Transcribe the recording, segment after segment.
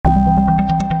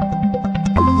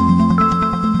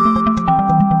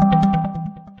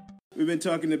been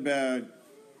talking about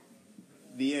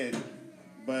the end,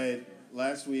 but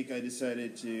last week I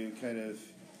decided to kind of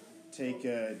take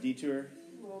a detour.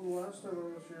 Well, the last time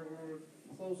I was here, we were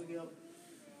closing up.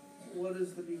 What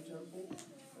is the new temple?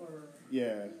 Or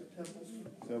Yeah. the temples?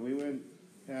 So we went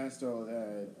past all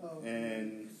that,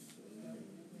 and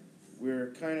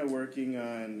we're kind of working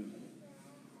on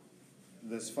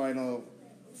this final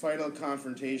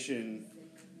confrontation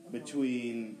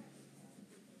between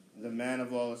the man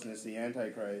of lawlessness, the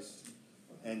Antichrist,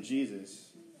 and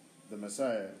Jesus, the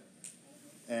Messiah.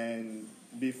 And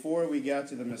before we got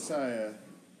to the Messiah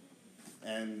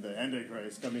and the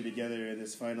Antichrist coming together in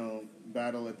this final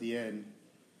battle at the end,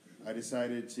 I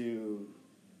decided to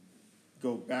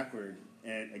go backward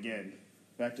and again,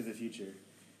 back to the future,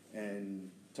 and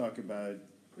talk about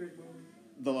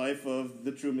the life of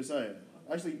the true Messiah.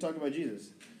 Actually, talk about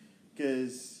Jesus,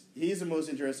 because he's the most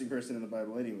interesting person in the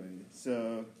Bible anyway.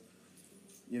 So,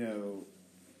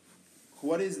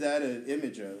 what is that an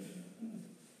image of?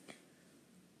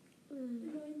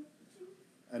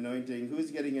 Anointing. Who's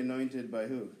getting anointed by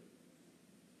who?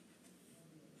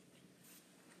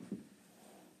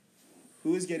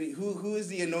 Who is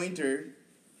the anointer?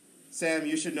 Sam,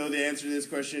 you should know the answer to this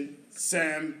question.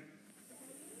 Samuel.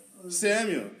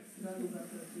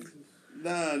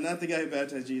 No, not the guy who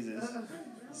baptized Jesus.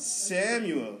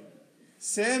 Samuel.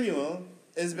 Samuel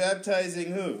is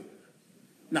baptizing who?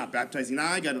 Not baptizing.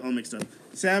 I got it all mixed up.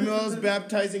 Samuel's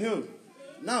baptizing who?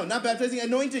 No, not baptizing,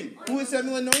 anointing. Who is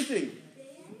Samuel anointing?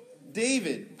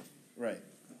 David. Right.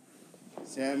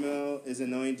 Samuel is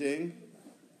anointing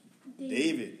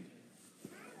David.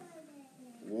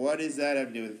 What does that have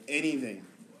to do with anything?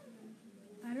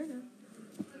 I don't know.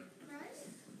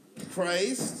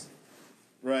 Christ,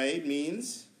 right,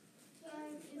 means?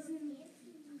 Isn't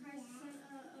Christ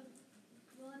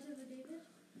a relative of David?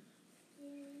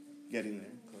 Getting there.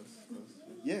 Close.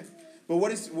 Yeah. But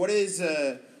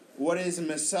what does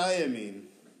Messiah mean?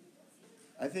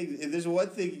 I think if there's one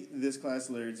thing this class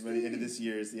learns by the end of this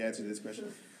year is the answer to this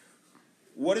question.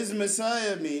 What does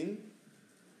Messiah mean?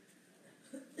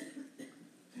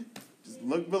 Just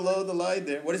look below the line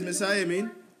there. What does Messiah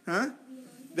mean? Huh?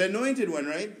 The anointed one,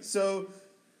 right? So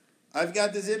I've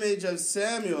got this image of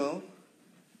Samuel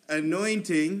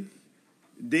anointing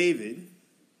David,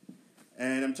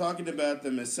 and I'm talking about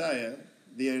the Messiah,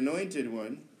 the anointed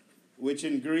one, which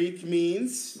in Greek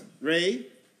means, Ray,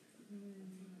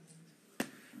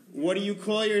 what do you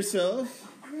call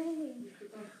yourself?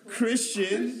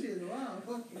 Christian.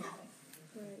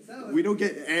 We don't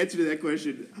get an answer to that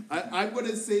question. I'm going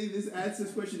to ask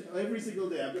this question every single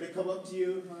day. I'm going to come up to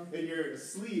you and you're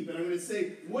asleep, and I'm going to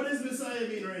say, what does Messiah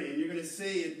mean, Ray? And you're going to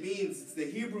say it's the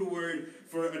Hebrew word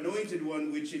for anointed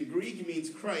one, which in Greek means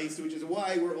Christ, which is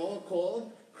why we're all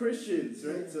called Christians,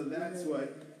 right? So that's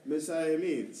what Messiah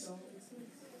means.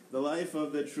 The life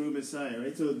of the true Messiah,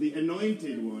 right? So the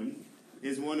anointed one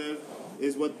is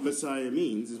what Messiah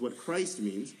means, is what Christ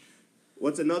means.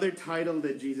 What's another title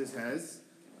that Jesus has?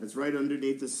 It's right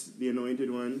underneath the anointed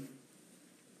one.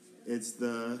 It's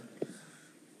the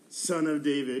Son of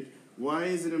David. Why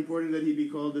is it important that he be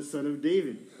called the Son of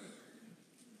David?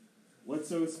 What's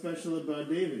so special about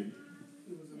David?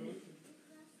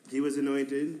 He was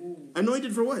anointed.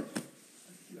 Anointed for what?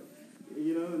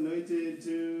 Anointed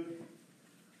to,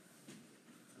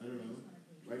 I don't know,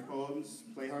 write poems,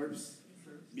 play harps,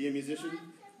 be a musician,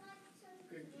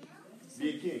 be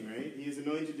a king, right? He is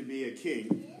anointed to be a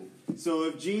king. So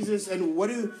if Jesus, and what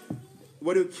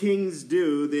do kings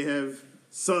do? They have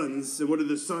sons, and what do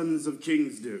the sons of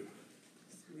kings do?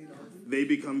 They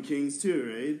become kings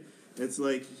too, right?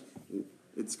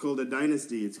 It's called a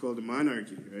dynasty, it's called a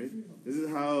monarchy, right? This is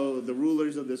how the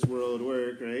rulers of this world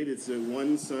work, right? It's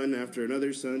one son after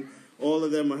another son. All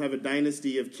of them will have a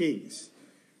dynasty of kings,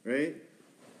 right?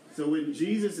 So when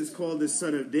Jesus is called the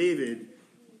Son of David,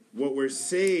 what we're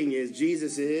saying is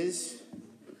Jesus is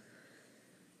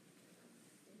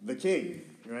the king,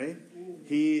 right?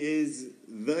 He is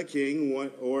the king,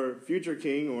 or future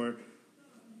king, or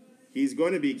he's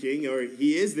going to be king, or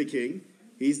he is the king.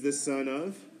 He's the Son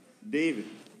of David.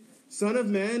 Son of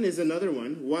Man is another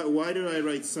one. Why did I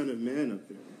write Son of Man up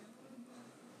there?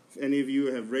 If any of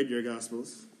you have read your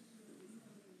Gospels,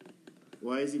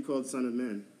 why is he called Son of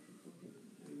Man?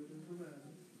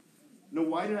 No,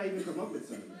 why did I even come up with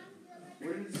Son of Man?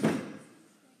 Where did it come?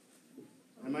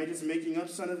 Am I just making up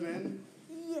Son of Man?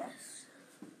 Yes.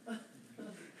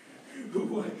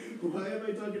 Why am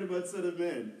I talking about Son of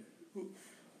Man?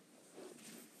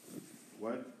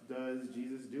 What does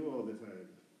Jesus do all the time?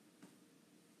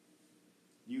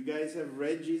 You guys have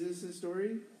read Jesus'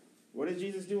 story? What does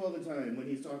Jesus do all the time when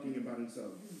he's talking about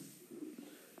himself?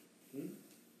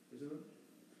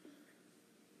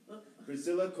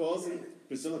 Priscilla calls him.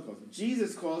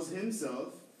 Jesus calls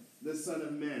himself the Son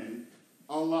of Man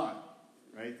a lot,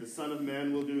 right? The Son of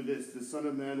Man will do this. The Son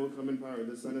of Man will come in power.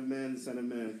 The Son of Man, the Son of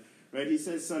Man, right? He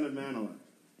says Son of Man a lot.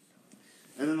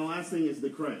 And then the last thing is the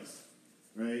Christ,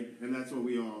 right? And that's what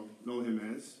we all know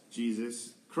him as,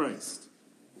 Jesus Christ,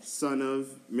 Son of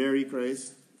Mary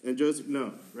Christ and Joseph.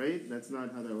 No, right? That's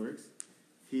not how that works.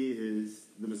 He is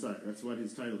the Messiah. That's what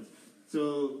his title is.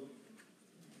 So,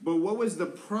 but what was the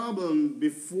problem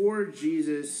before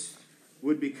Jesus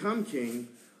would become king?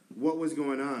 What was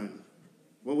going on?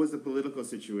 What was the political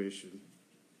situation?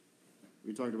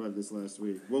 We talked about this last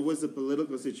week. What was the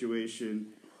political situation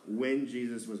when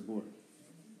Jesus was born?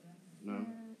 No?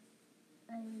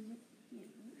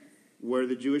 Were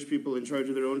the Jewish people in charge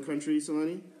of their own country,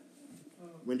 Solani?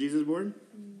 When Jesus was born?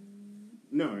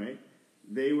 No, right?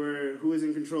 They were, who was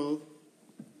in control?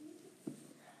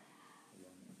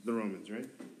 The Romans, right?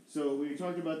 So we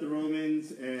talked about the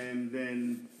Romans, and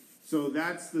then, so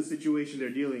that's the situation they're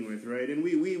dealing with, right? And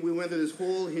we went through this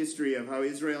whole history of how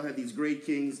Israel had these great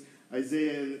kings,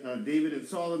 Isaiah, David, and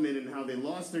Solomon, and how they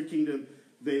lost their kingdom.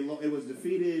 It was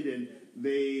defeated, and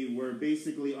they were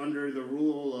basically under the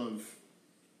rule of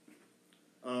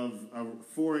a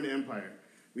foreign empire.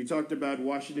 We talked about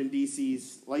Washington,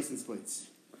 D.C.'s license plates.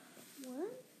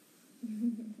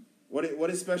 What? What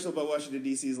is special about Washington,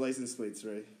 D.C.'s license plates,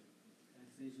 Ray?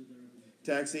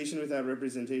 Taxation without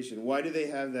representation. Why do they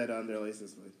have that on their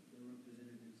license plate?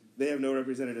 They have no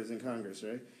representatives in Congress,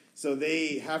 right? So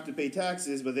they have to pay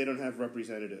taxes, but they don't have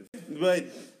representatives. But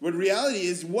reality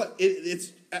is,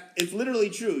 it's literally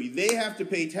true. They have to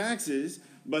pay taxes,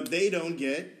 but they don't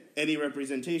get any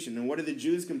representation. And what are the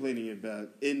Jews complaining about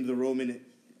in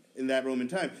that Roman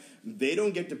time? They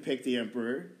don't get to pick the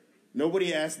emperor.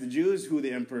 Nobody asked the Jews who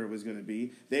the emperor was going to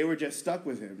be. They were just stuck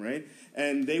with him, right?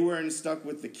 And they weren't stuck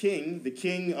with the king. The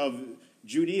king of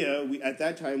Judea at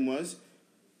that time was,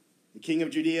 the king of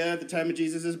Judea at the time of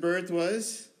Jesus' birth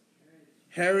was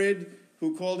Herod,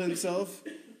 who called himself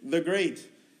the Great,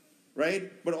 right?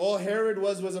 But all Herod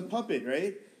was a puppet,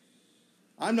 right?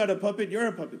 I'm not a puppet, you're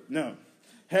a puppet. No.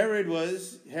 Herod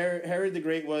the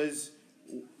Great was,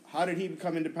 how did he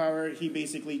come into power? He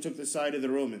basically took the side of the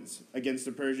Romans against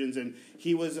the Persians, and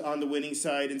he was on the winning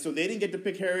side. And so they didn't get to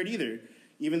pick Herod either,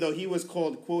 even though he was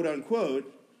called, quote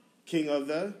unquote, king of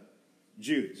the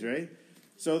Jews, right?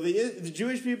 So the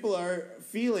Jewish people are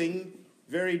feeling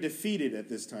very defeated at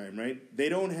this time, right? They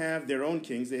don't have their own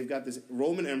kings. They've got this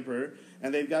Roman emperor,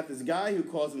 and they've got this guy who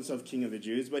calls himself king of the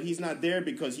Jews, but he's not there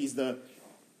because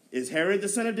is Herod the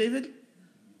son of David?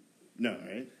 No,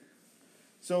 right?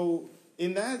 So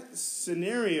in that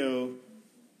scenario,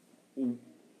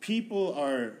 people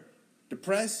are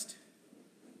depressed,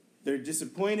 they're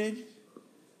disappointed,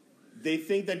 they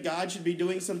think that God should be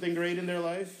doing something great in their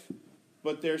life,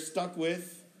 but they're stuck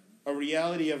with a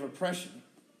reality of oppression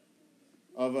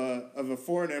of a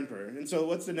foreign emperor. And so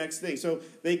what's the next thing? So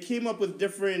they came up with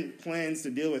different plans to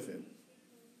deal with it.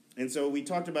 And so we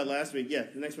talked about last week, the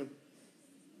next one.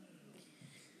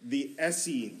 The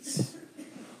Essenes.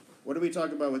 What did we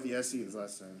talk about with the Essenes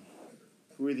last time?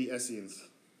 Who are the Essenes?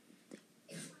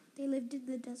 They lived in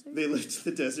the desert. They lived in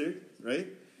the desert, right?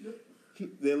 Yep.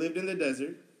 They lived in the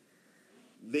desert.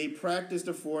 They practiced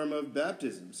a form of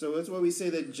baptism. So that's why we say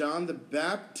that John the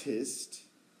Baptist,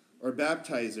 or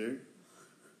baptizer,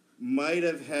 might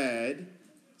have had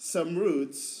some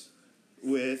roots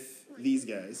with these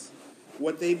guys.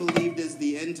 What they believed is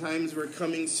the end times were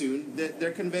coming soon.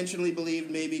 They're conventionally believed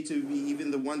maybe to be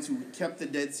even the ones who kept the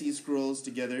Dead Sea Scrolls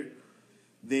together.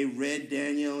 They read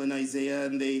Daniel and Isaiah,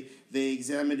 and they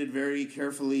examined it very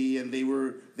carefully, and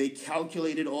they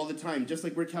calculated all the time, just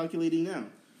like we're calculating now.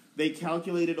 They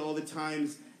calculated all the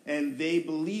times, and they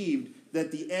believed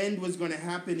that the end was going to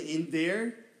happen in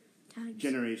their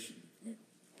generation.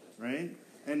 Right?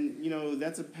 And,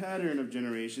 that's a pattern of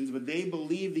generations, but they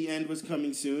believed the end was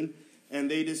coming soon, and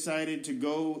they decided to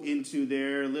go into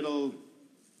their little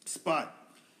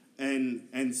spot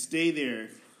and stay there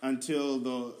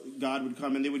until God would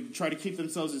come, and they would try to keep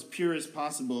themselves as pure as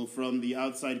possible from the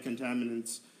outside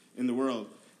contaminants in the world.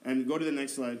 And go to the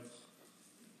next slide.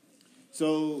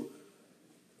 So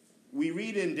we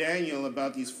read in Daniel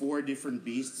about these 4 different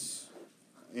beasts,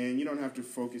 and you don't have to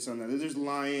focus on that. There's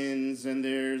lions, and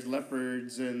there's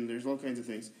leopards, and there's all kinds of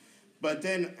things. But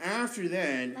then after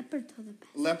that,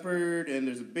 leopard, and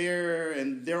there's a bear,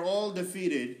 and they're all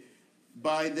defeated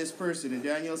by this person. In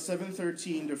Daniel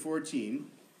 7:13 to 14,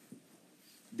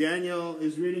 Daniel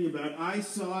is reading about, I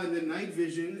saw in the night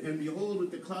vision, and behold,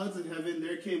 with the clouds of heaven,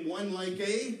 there came one like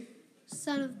a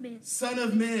Son of Man. Son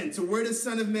of Man. So where does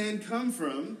Son of Man come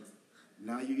from?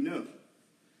 Now you know.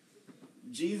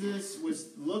 Jesus was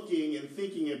looking and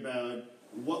thinking about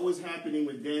what was happening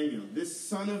with Daniel. This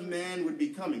Son of Man would be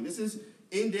coming. This is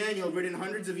in Daniel, written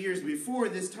hundreds of years before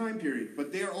this time period.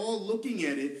 But they're all looking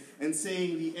at it and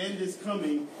saying the end is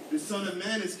coming. The Son of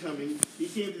Man is coming. He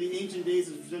came to the ancient days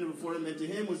and presented before him, and to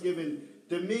him was given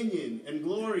dominion and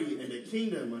glory and a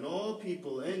kingdom, and all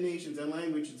people and nations and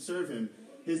language should serve him.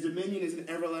 His dominion is an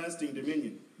everlasting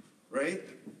dominion. Right?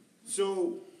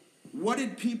 So, what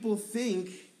did people think,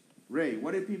 Ray,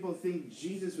 what did people think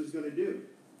Jesus was going to do?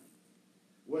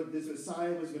 What this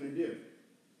Messiah was going to do?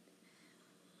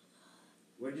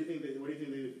 What do you think that he was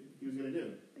going to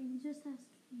do? You just asked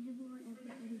him or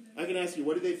everybody. I can ask you,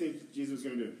 what did they think Jesus was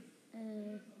going to do?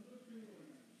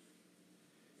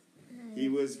 He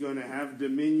was going to have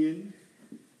dominion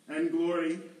and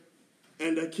glory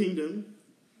and a kingdom,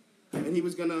 and he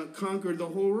was going to conquer the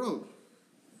whole world.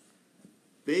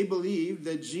 They believed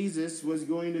that Jesus was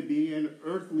going to be an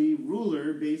earthly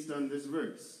ruler based on this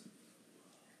verse.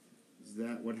 Is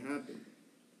that what happened?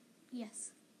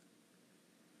 Yes.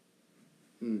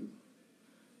 Thank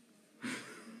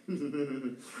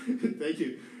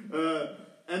you.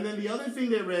 And then the other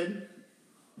thing they read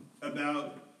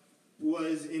about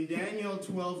was in Daniel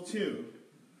 12:2.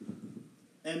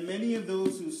 And many of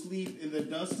those who sleep in the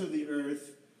dust of the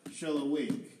earth shall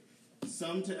awake,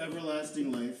 some to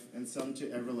everlasting life and some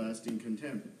to everlasting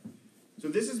contempt. So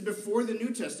this is before the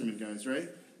New Testament, guys, right?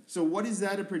 So what is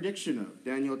that a prediction of?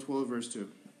 Daniel 12, verse 2.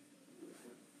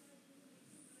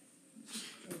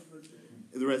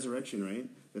 The resurrection, right?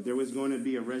 That there was going to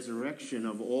be a resurrection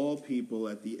of all people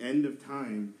at the end of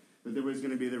time, that there was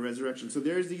going to be the resurrection. So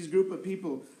there's these group of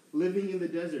people living in the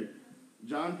desert.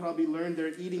 John probably learned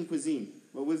their eating cuisine.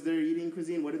 What was their eating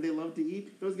cuisine? What did they love to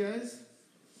eat, those guys?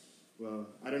 Well,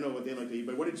 I don't know what they like to eat,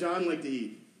 but what did John like to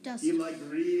eat? Dust. He liked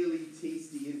really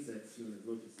tasty insects,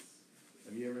 locusts.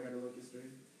 Have you ever had a locust, right?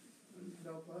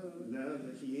 No,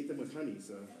 he ate them with honey,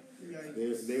 so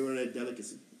they were a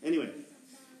delicacy. Anyway,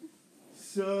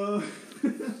 so,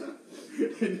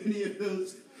 and many of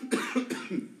those,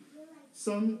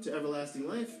 some to everlasting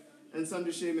life, and some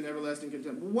to shame and everlasting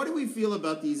contempt. What do we feel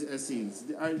about these Essenes?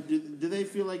 Do they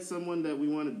feel like someone that we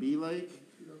want to be like?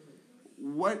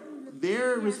 What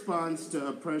their response to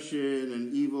oppression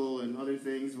and evil and other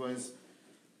things was,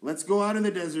 let's go out in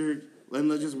the desert and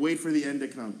let's just wait for the end to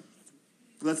come.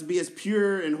 Let's be as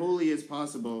pure and holy as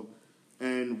possible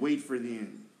and wait for the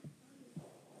end.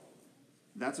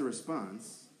 That's a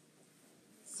response.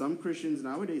 Some Christians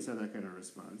nowadays have that kind of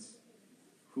response.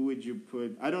 Who would you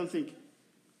put? I don't think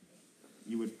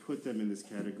you would put them in this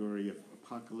category of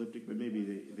apocalyptic, but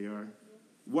maybe they are.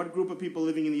 What group of people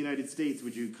living in the United States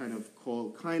would you kind of call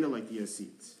kind of like the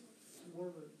Essenes?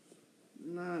 Mormon.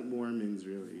 Not Mormons,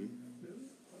 really.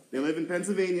 They live in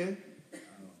Pennsylvania.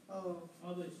 Oh,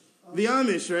 Amish. The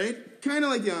Amish, right? Kind of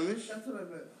like the Amish. That's what I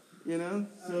meant. You know?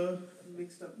 So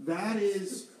Mixed up. that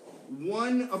is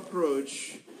one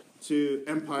approach to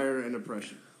empire and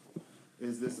oppression.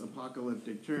 Is this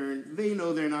apocalyptic turn. They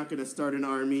know they're not going to start an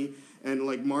army and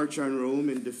like march on Rome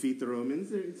and defeat the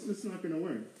Romans. It's just not going to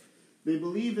work. They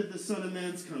believe that the Son of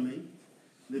Man's coming.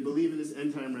 They believe in this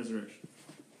end-time resurrection.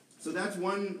 So that's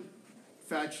one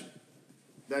faction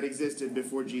that existed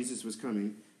before Jesus was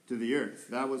coming to the earth.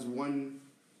 That was one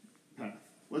path.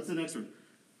 What's the next one?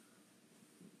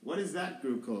 What is that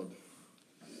group called?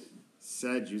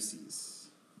 Sadducees.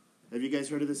 Have you guys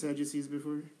heard of the Sadducees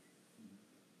before?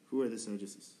 Who are the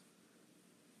Sadducees?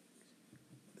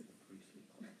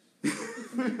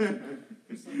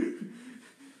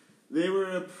 They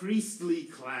were a priestly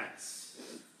class.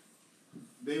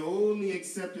 They only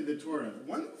accepted the Torah.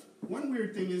 One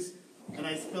weird thing is, and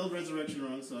I spelled resurrection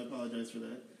wrong, so I apologize for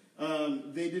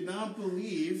that. They did not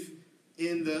believe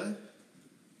in the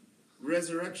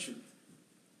resurrection.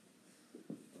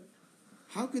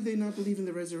 How could they not believe in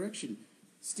the resurrection?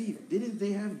 Steve, didn't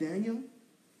they have Daniel?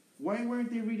 Why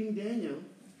weren't they reading Daniel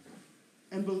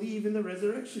and believe in the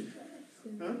resurrection?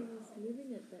 Huh?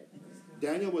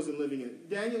 Daniel wasn't living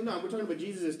it. No, we're talking about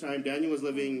Jesus' time. Daniel was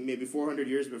living maybe 400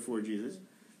 years before Jesus.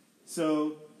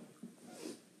 So,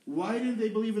 why didn't they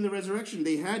believe in the resurrection?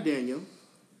 They had Daniel.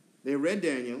 They read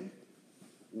Daniel.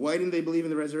 Why didn't they believe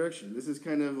in the resurrection? This is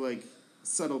kind of like a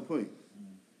subtle point.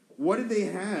 What did they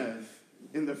have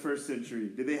in the first century?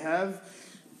 Did they have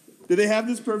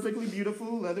this perfectly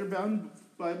beautiful leather-bound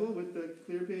Bible with the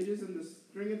clear pages and the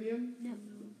string at the end? No.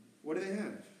 What do they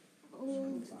have?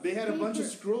 Old They had a bunch of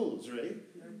scrolls, right?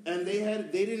 And they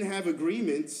didn't have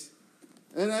agreements.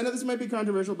 And I know this might be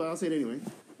controversial, but I'll say it anyway.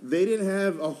 they didn't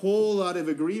have a whole lot of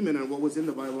agreement on what was in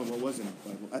the Bible and what wasn't in the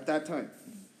Bible at that time.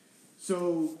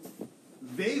 So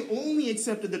they only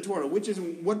accepted the Torah, which is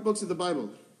what books of the Bible?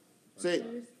 Say it.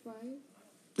 First 5.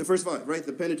 The first 5, right?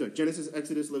 The Pentateuch. Genesis,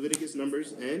 Exodus, Leviticus,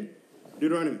 Numbers, and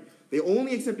Deuteronomy. They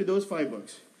only accepted those 5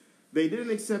 books. They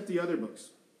didn't accept the other books.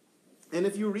 And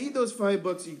if you read those 5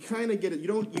 books, you kind of get it.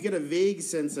 You get a vague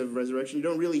sense of resurrection. You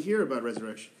don't really hear about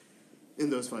resurrection in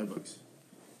those 5 books.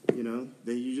 You know,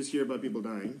 you just hear about people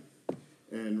dying,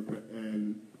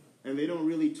 and they don't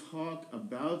really talk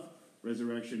about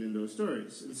resurrection in those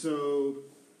stories. And so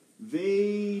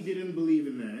they didn't believe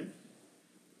in that.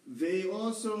 They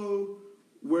also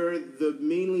were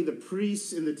mainly the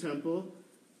priests in the temple,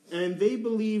 and they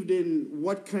believed in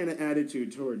what kind of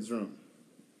attitude towards Rome?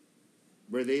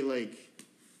 Were they like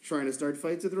trying to start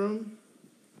fights with Rome?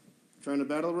 Trying to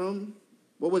battle Rome?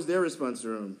 What was their response to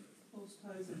Rome? Close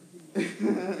ties and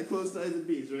peace. Close ties and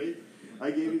peace, right?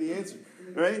 I gave you the answer,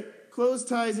 right? Close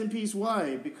ties and peace.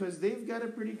 Why? Because they've got a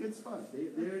pretty good spot.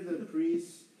 They're the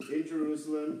priests in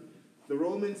Jerusalem. The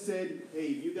Romans said, hey,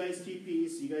 you guys keep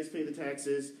peace, you guys pay the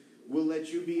taxes, we'll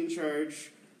let you be in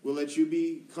charge, we'll let you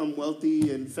become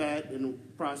wealthy and fat and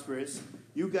prosperous.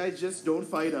 You guys just don't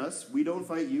fight us, we don't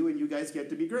fight you, and you guys get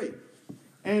to be great.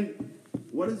 And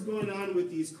what is going on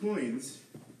with these coins?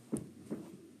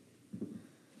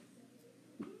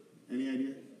 Any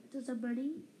idea? There's a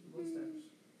birdie.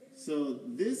 So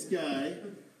this guy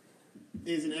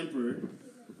is an emperor.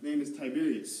 His name is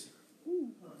Tiberius.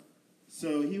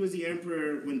 So he was the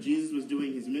emperor when Jesus was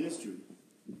doing his ministry.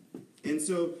 And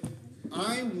so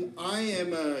I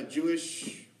am a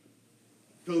Jewish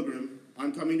pilgrim.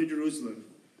 I'm coming to Jerusalem.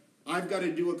 I've got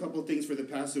to do a couple things for the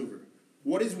Passover.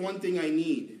 What is one thing I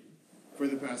need for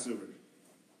the Passover?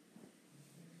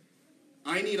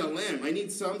 I need a lamb. I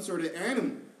need some sort of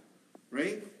animal,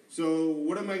 right? So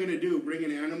what am I going to do? Bring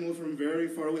an animal from very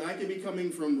far away? I could be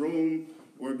coming from Rome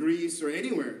or Greece or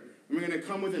anywhere. Am I going to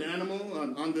come with an animal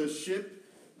on the ship?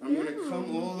 I'm going to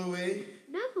come all the way?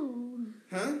 No.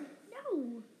 Huh?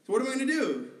 No. So what am I going to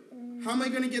do? How am I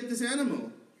going to get this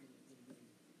animal?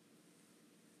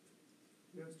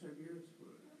 Yes, Tiberius.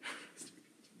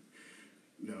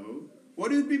 No.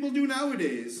 What do people do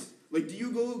nowadays? Like, do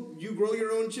you grow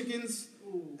your own chickens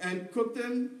and cook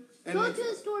them? And Go to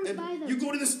the store and buy them. You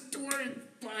go to the store and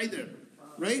buy them,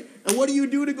 right? And what do you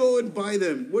do to go and buy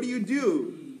them? What do? You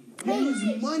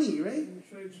use money, right?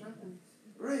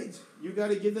 Right. You got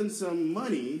to give them some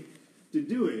money to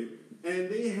do it. And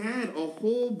they had a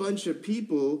whole bunch of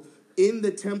people in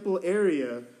the temple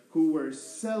area who were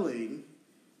selling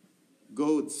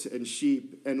goats and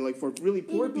sheep, and like for really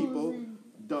poor people,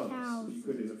 doves. Cows. You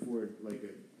couldn't afford like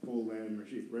a whole lamb or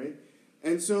sheep, right?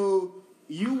 And so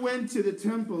you went to the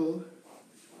temple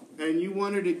and you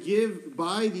wanted to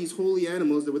buy these holy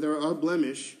animals that without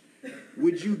blemish.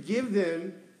 Would you give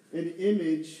them an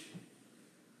image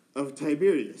of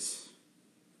Tiberius?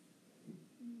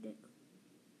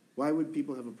 Why would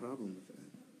people have a problem with that?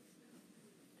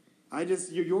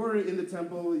 You're in the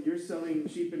temple, you're selling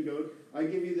sheep and goat. I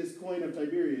give you this coin of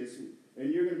Tiberius,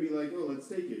 and you're going to be like, oh, let's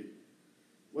take it.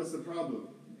 What's the problem?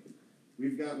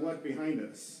 We've got what behind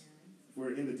us?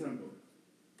 We're in the temple.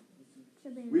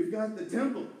 We've got the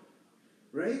temple,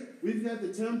 right? We've got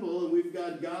the temple, and we've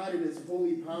got God and His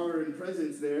holy power and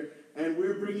presence there, and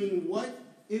we're bringing what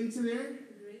into there?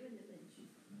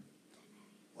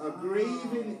 A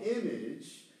graven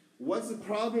image. What's the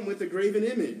problem with the graven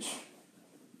image?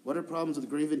 What are problems with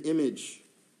the graven image?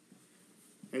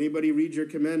 Anybody read your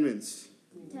commandments?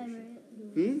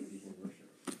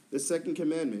 The second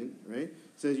commandment, right,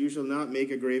 says you shall not make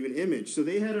a graven image. So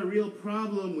they had a real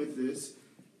problem with this.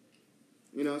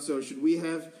 You know, so should we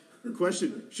have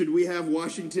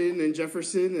Washington and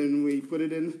Jefferson and we put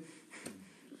it in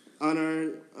on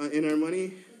in our money?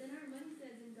 But then our money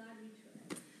says in God we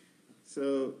trust.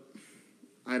 So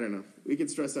I don't know. We can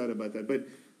stress out about that. But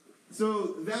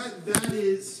so that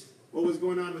is what was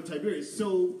going on with Tiberius.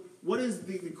 So what is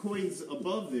the coins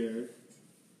above there?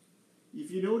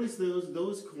 If you notice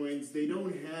those coins, they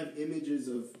don't have images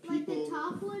of people like the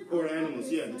top one or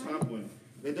animals. Yeah, the top one.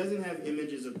 It doesn't have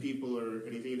images of people or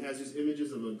anything. It has just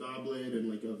images of a goblet and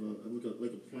like a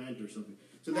plant or something.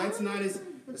 So that's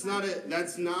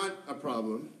not a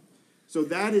problem. So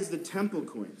that is the temple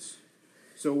coins.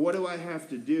 So what do I have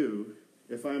to do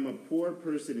if I'm a poor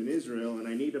person in Israel and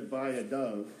I need to buy a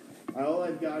dove? All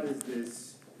I've got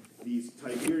is these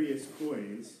Tiberius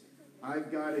coins.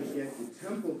 I've got to get the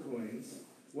temple coins.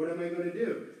 What am I going to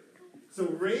do? So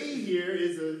Ray here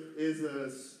is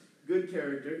a good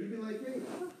character. He'd be like, hey,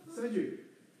 Cedric,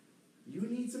 you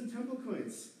need some temple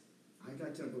coins. I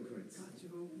got temple coins.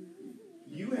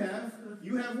 You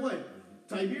have what?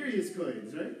 Tiberius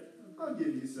coins, right? I'll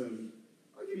give you some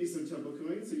temple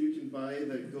coins so you can buy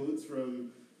the goats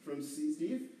from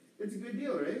Steve. It's a good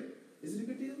deal, right? Is it a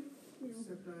good deal?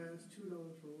 Except I asked $2 for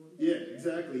one. Yeah,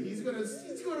 exactly. He's gonna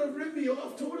rip me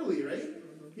off totally, right?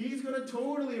 He's gonna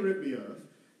totally rip me off.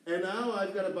 And now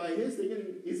I've got to buy his thing.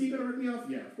 And is he gonna rip me off?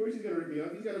 Yeah, of course he's gonna rip me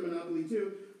off. He's got a monopoly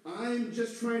too. I'm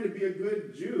just trying to be a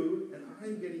good Jew, and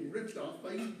I'm getting ripped off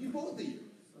by you both of you.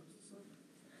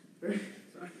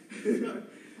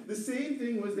 The same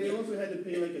thing was they also had to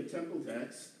pay like a temple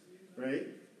tax, right?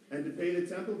 And to pay the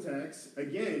temple tax,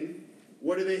 again,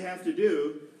 what do they have to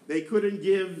do? They couldn't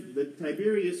give the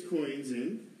Tiberius coins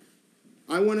in.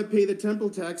 I want to pay the temple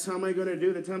tax. How am I going to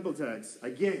do the temple tax?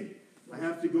 Again, I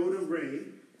have to go to Ray,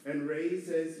 and Ray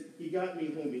says, he got me,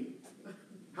 homie.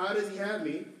 How does he have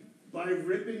me? By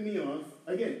ripping me off.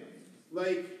 Again,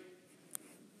 like,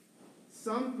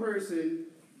 some person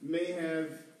may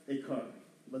have a car,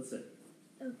 let's say.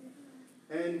 Okay.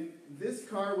 And this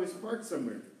car was parked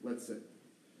somewhere, let's say.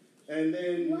 And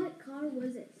then What car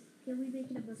was it? Can we make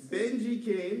it up a Benji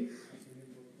came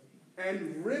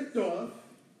and ripped off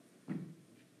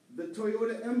the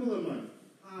Toyota emblem on it.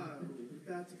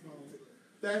 That's a problem.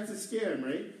 That's a scam,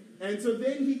 right? And so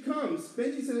then he comes.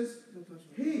 Benji says, Don't touch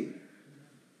me. hey,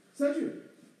 Saju,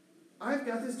 I've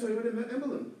got this Toyota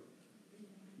emblem.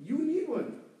 You need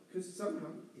one. Because somehow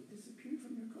it disappeared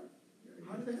from your car.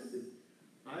 How did that happen?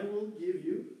 I will give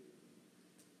you,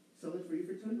 sell it for you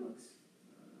for $10.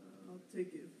 I'll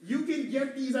take it. You can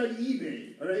get these on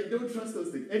eBay, all right? Don't trust those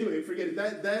things. Anyway, forget it.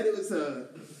 That was a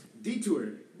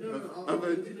detour of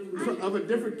a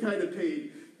different kind of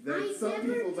pain that some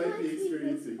people might be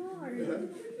experiencing.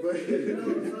 But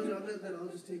I'll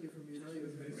just take it from you. Not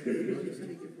even I'll just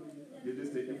take it from you. You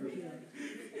just take it from me.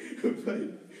 But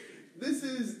this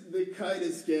is the kind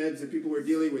of scams that people were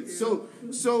dealing with. So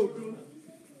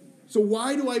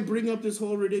why do I bring up this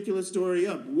whole ridiculous story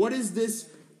up? What is this?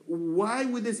 Why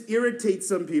would this irritate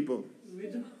some people?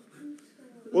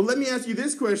 Well, let me ask you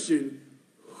this question.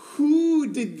 Who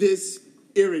did this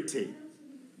irritate?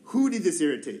 Who did this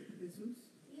irritate?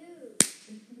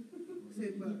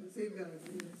 Same guy.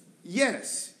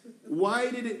 Yes. Why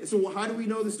did it? So how do we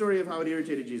know the story of how it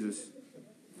irritated Jesus?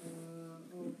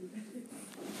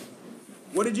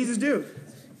 What did Jesus do?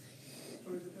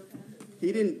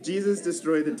 He didn't. Jesus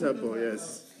destroyed the temple.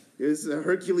 Yes. It was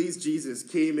Hercules Jesus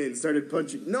came in, started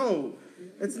punching. No,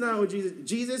 that's not what Jesus.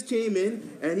 Jesus came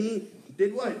in and he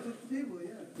did what?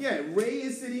 Yeah, Ray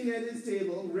is sitting at his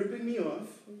table, ripping me off,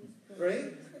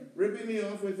 right? Ripping me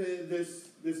off with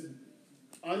this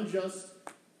unjust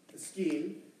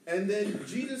scheme. And then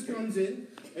Jesus comes in,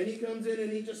 and he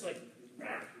just like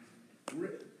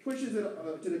pushes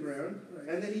it to the ground,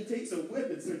 and then he takes a whip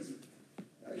and starts.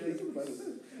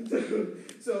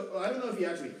 So I don't know if he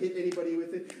actually hit anybody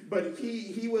with it, but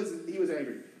he was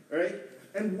angry, all right?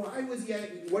 And why was he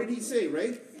angry? What did he say,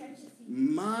 right?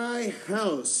 My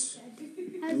house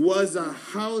was a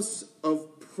house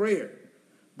of prayer,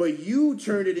 but you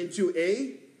turned it into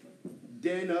a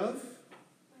den of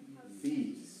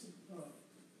thieves,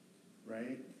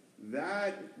 right?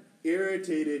 That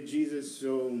irritated Jesus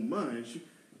so much.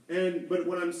 But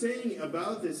what I'm saying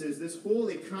about this is this whole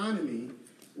economy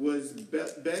was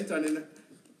bent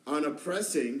on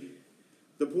oppressing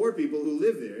the poor people who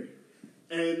live there.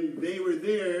 And they were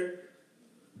there.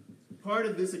 Part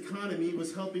of this economy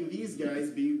was helping these guys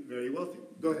be very wealthy.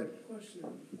 Go ahead. Question.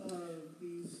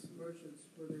 These merchants,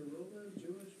 were they Roman,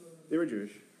 Jewish? They were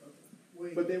Jewish.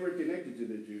 Wait. But they were connected to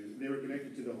the Jews. They were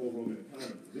connected to the whole Roman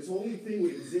economy. This whole thing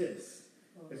would exist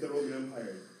if the Roman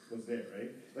Empire was there,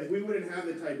 right? Like, we wouldn't have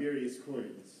the Tiberius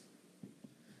coins.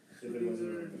 So these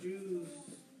are Jews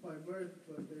by birth,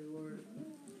 but they weren't.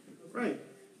 Right.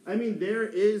 I mean, there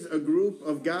is a group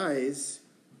of guys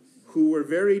who were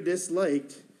very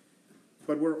disliked,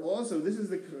 but were also, this is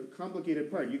the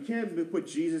complicated part. You can't put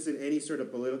Jesus in any sort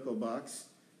of political box.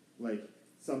 Like,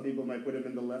 some people might put him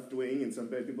in the left wing, and some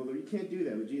people, you can't do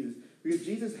that with Jesus. Because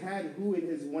Jesus had who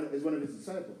as one of his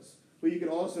disciples, who you could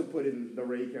also put in the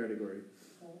Ray category.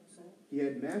 He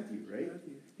had Matthew, right?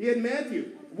 He had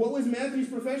Matthew. What was Matthew's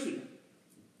profession?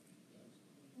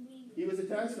 He was a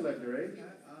tax collector, right?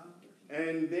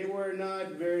 And they were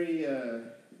not very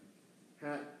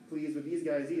pleased with these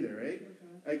guys either, right?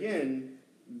 Again,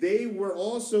 they were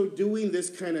also doing this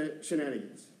kind of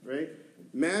shenanigans, right?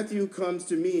 Matthew comes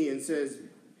to me and says,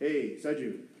 hey,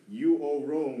 Saju, you owe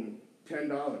Rome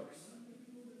 $10.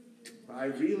 I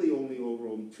really only owe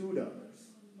Rome $2.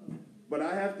 But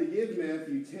I have to give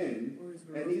Matthew 10,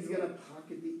 and he's going to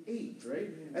pocket the 8,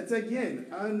 right? That's, again,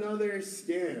 another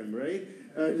scam, right?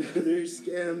 Another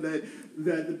scam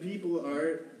that the people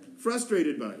are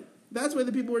frustrated by. That's why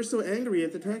the people are so angry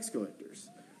at the tax collectors,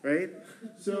 right?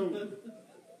 So,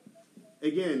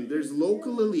 again, there's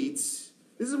local elites.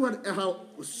 This is how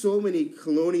so many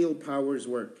colonial powers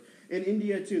work. In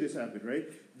India, too, this happened, right?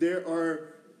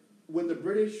 When the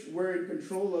British were in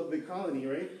control of the colony,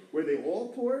 right? Were they all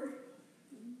poor?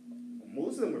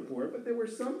 Most of them were poor, but there were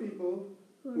some people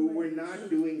who were not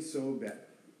doing so bad.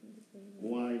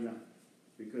 Why not?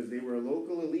 Because they were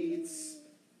local elites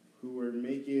who were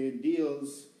making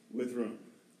deals with Rome.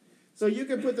 So you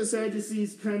can put the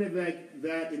Sadducees kind of like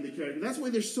that in the character. That's why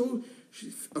they're so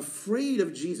afraid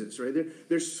of Jesus, right?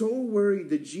 They're so worried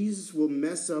that Jesus will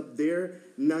mess up their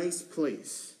nice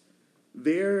place,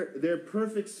 their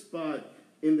perfect spot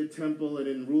in the temple and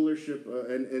in rulership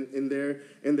and in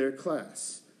their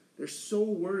class. They're so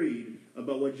worried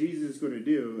about what Jesus is going to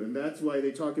do, and that's why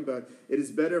they talk about it is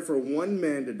better for one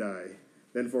man to die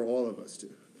than for all of us to.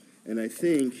 And I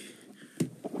think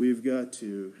we've got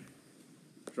to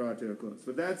draw it to a close.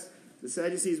 But that's the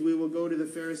Sadducees. We will go to the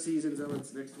Pharisees and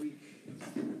Zealots next week.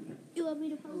 You want me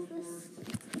to post this?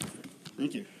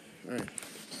 Thank you. All right.